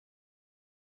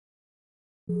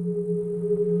The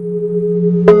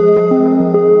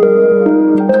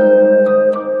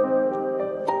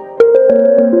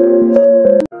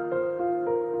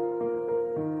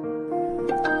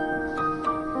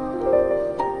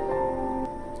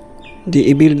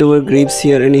evildoer grieves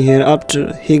here and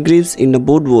hereafter. He grieves in the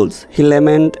both worlds. He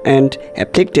laments and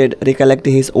afflicted,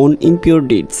 recollecting his own impure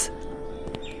deeds.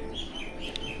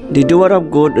 The doer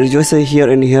of good rejoices here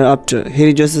and hereafter. He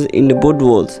rejoices in the both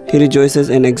worlds. He rejoices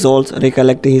and exalts,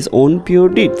 recollecting his own pure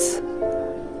deeds.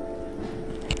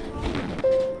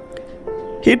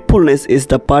 Heedfulness is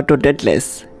the path to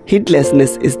deathless.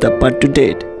 Heedlessness is the path to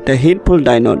death. The heedful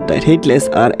die not, the heedless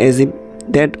are as if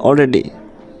dead already.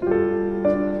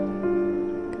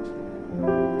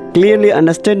 Clearly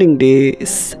understanding the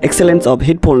excellence of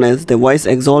heedfulness, the wise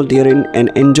exalt therein and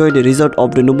enjoy the result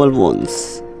of the noble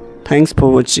ones. Thanks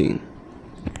for watching.